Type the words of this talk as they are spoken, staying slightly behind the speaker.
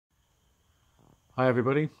Hi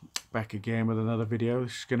everybody, back again with another video.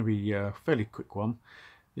 This is going to be a fairly quick one.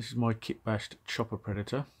 This is my Kitbashed CHOPPER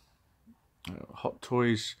Predator. Hot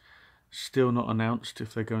Toys still not announced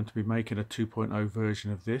if they're going to be making a 2.0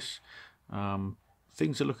 version of this.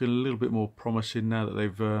 Things are looking a little bit more promising now that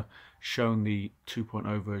they've shown the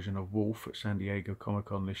 2.0 version of Wolf at San Diego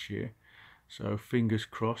Comic-Con this year. So fingers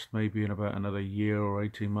crossed, maybe in about another year or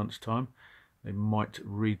 18 months time they might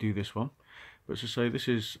redo this one. But as I say, this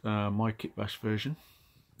is my Kitbashed version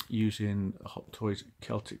using Hot Toys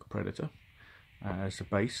Celtic Predator as a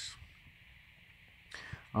base.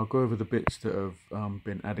 I'll go over the bits that have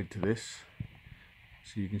been added to this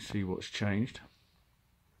so you can see what's changed.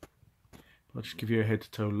 I'll just give you a head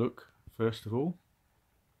to toe look first of all.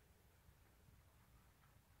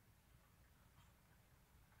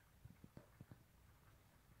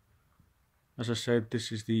 As I said,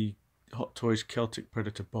 this is the Hot Toys Celtic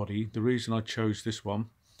Predator body. The reason I chose this one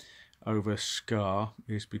over Scar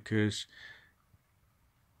is because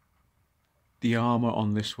the armour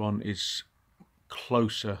on this one is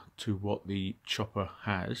closer to what the Chopper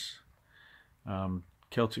has.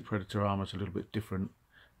 Celtic Predator armour is a little bit different,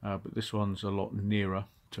 but this one's a lot nearer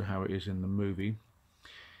to how it is in the movie,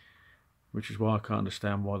 which is why I can't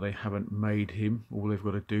understand why they haven't made him. All they've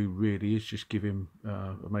got to do really is just give him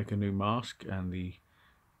make a new mask and the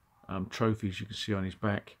trophies you can see on his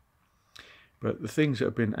back. But the things that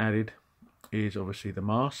have been added is obviously the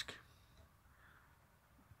mask,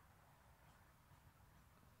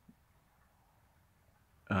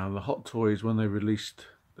 the Hot Toys, when they released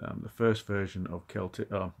the first version of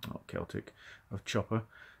of Chopper,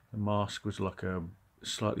 the mask was like a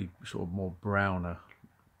slightly sort of more browner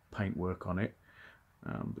paintwork on it,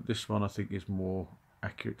 but this one I think is more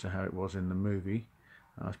accurate to how it was in the movie.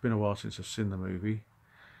 It's been a while since I've seen the movie,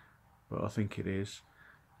 but I think it is.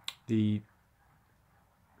 The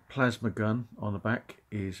plasma gun on the back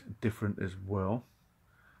is different as well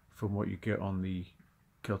from what you get on the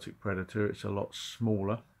Celtic Predator. It's a lot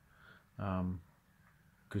smaller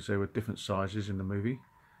because they were different sizes in the movie,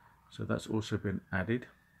 so that's also been added.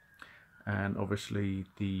 And obviously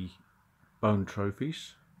the bone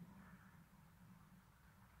trophies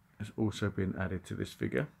has also been added to this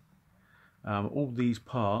figure. All these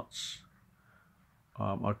parts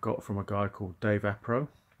I got from a guy called Dave Apro.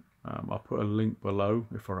 I'll put a link below,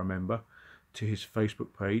 if I remember, to his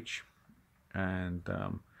Facebook page, and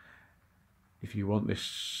if you want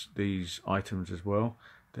these items as well,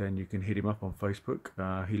 then you can hit him up on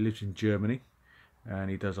Facebook. He lives in Germany and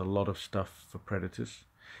he does a lot of stuff for Predators.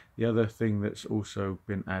 The other thing that's also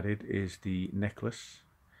been added is the necklace.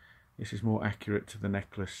 This is more accurate to the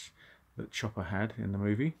necklace that Chopper had in the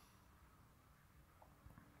movie.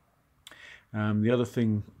 The other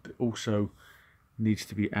thing that also needs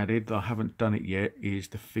to be added, I haven't done it yet, is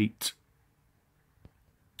the feet.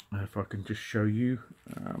 If I can just show you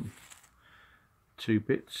two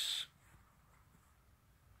bits.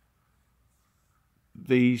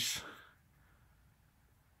 These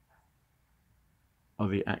are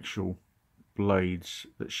the actual blades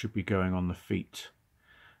that should be going on the feet,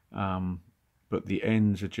 but the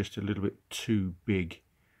ends are just a little bit too big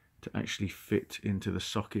to actually fit into the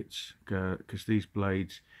sockets, because these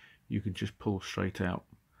blades you can just pull straight out,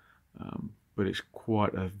 but it's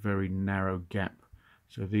quite a very narrow gap,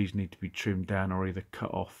 so these need to be trimmed down or either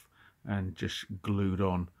cut off and just glued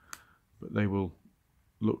on. But they will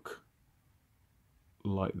look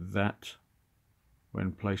like that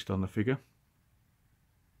when placed on the figure.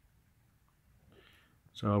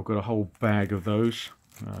 So I've got a whole bag of those,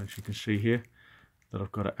 as you can see here, that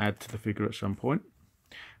I've got to add to the figure at some point.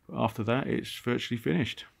 But after that, it's virtually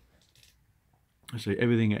finished. So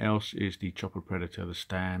everything else is the Chopper Predator, the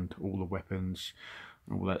stand, all the weapons,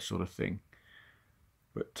 all that sort of thing.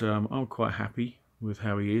 But I'm quite happy with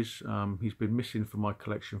how he is. He's been missing from my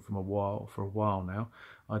collection for a while now.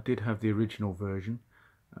 I did have the original version,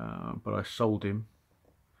 but I sold him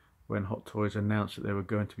when Hot Toys announced that they were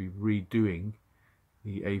going to be redoing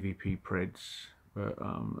the AVP Preds. But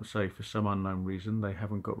say for some unknown reason they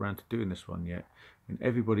haven't got around to doing this one yet, and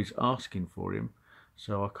everybody's asking for him,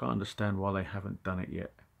 so I can't understand why they haven't done it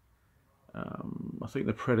yet. I think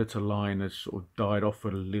the Predator line has sort of died off a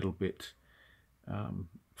little bit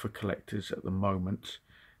for collectors at the moment,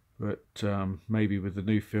 but maybe with the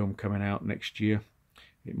new film coming out next year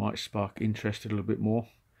it might spark interest a little bit more.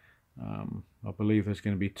 I believe there's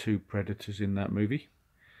going to be 2 Predators in that movie,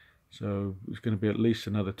 so there's going to be at least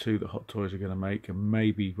another 2 that Hot Toys are going to make, and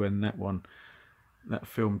maybe when that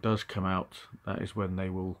film does come out, that is when they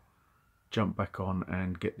will jump back on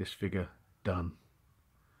and get this figure done.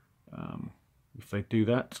 If they do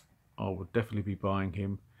that, I will definitely be buying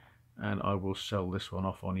him, and I will sell this one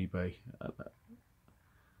off on eBay at that.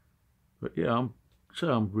 But yeah,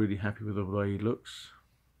 I'm really happy with the way he looks.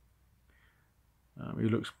 He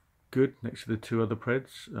looks good next to the two other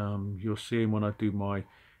Preds. You'll see him when I do my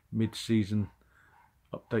mid-season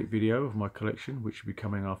update video of my collection, which will be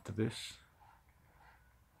coming after this.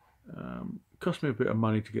 It cost me a bit of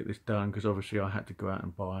money to get this done because obviously I had to go out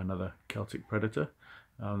and buy another Celtic Predator.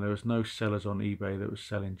 There was no sellers on eBay that was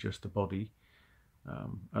selling just the body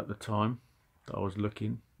at the time that I was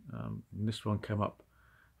looking. And this one came up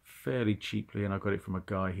fairly cheaply, and I got it from a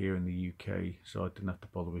guy here in the UK, so I didn't have to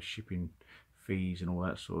bother with shipping fees and all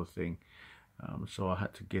that sort of thing. So I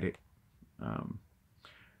had to get it.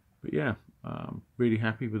 But yeah, really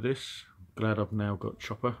happy with this. Glad I've now got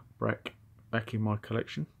Chopper back in my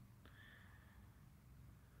collection.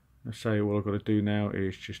 I say all I've got to do now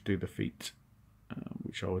is just do the feet,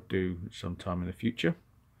 which I will do sometime in the future.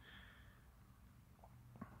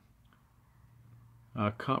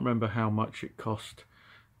 I can't remember how much it cost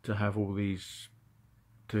to have all these,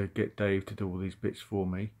 to get Dave to do all these bits for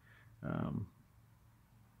me. I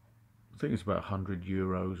think it's about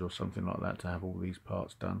 €100 or something like that to have all these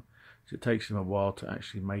parts done. So it takes him a while to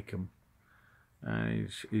actually make them, and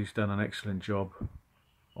he's done an excellent job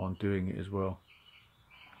on doing it as well.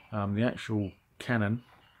 The actual cannon,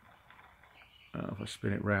 if I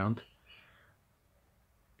spin it round,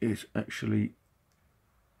 is actually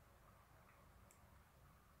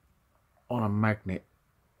on a magnet.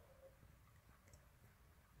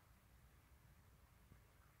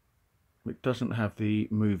 It doesn't have the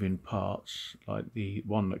moving parts like the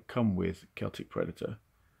one that come with Celtic Predator,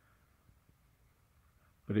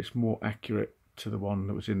 but it's more accurate to the one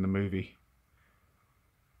that was in the movie.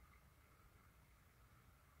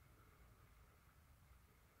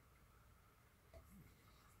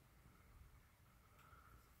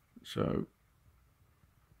 So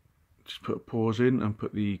just put a pause in and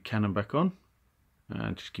put the cannon back on,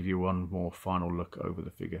 and just give you one more final look over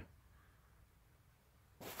the figure.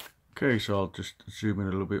 Okay, so I'll just zoom in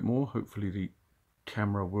a little bit more. Hopefully the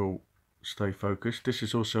camera will stay focused. This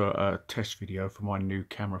is also a test video for my new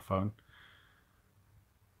camera phone.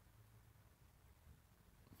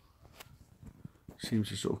 Seems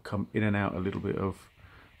to sort of come in and out a little bit of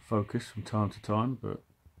focus from time to time, but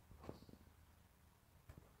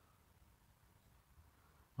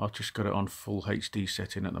I've just got it on full HD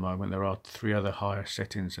setting at the moment. There are 3 other higher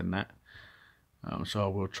settings than that, so I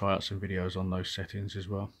will try out some videos on those settings as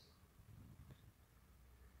well.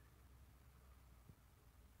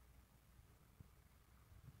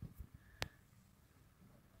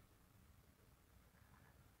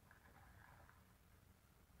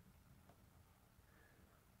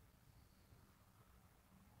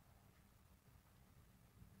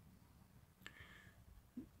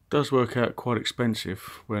 Does work out quite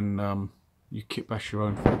expensive when you kitbash your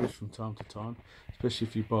own figures from time to time, especially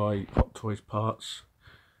if you buy Hot Toys parts.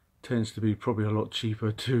 Tends to be probably a lot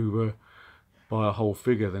cheaper to buy a whole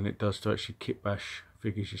figure than it does to actually kitbash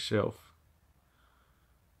figures yourself.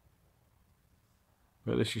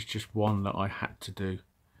 But this is just one that I had to do.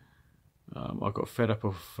 I got fed up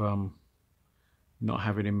of not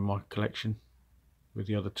having him in my collection with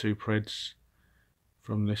the other 2 Preds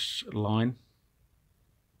from this line.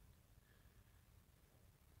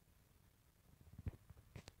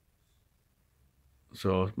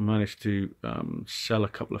 So I managed to sell a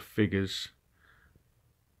couple of figures,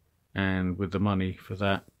 and with the money for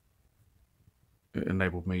that, it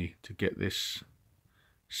enabled me to get this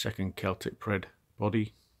second Celtic Pred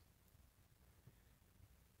body.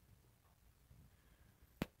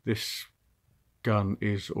 This gun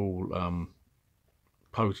is all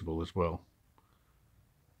posable as well.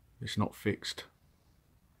 It's not fixed.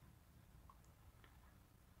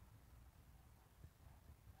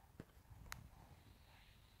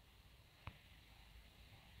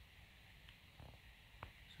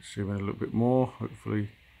 Zoom in a little bit more, hopefully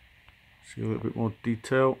see a little bit more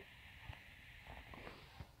detail.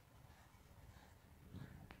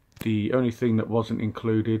 The only thing that wasn't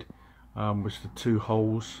included was the 2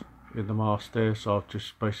 holes in the mask there, so I've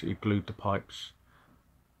just basically glued the pipes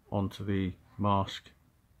onto the mask.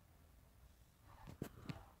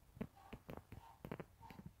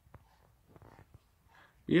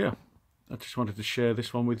 Yeah, I just wanted to share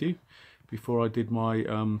this one with you before I did my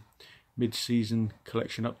mid-season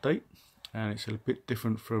collection update, and it's a bit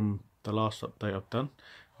different from the last update I've done,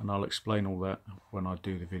 and I'll explain all that when I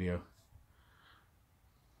do the video.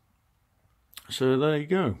 So there you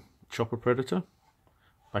go, Chopper Predator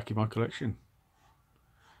back in my collection.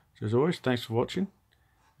 So as always, thanks for watching,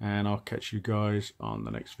 and I'll catch you guys on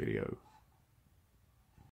the next video.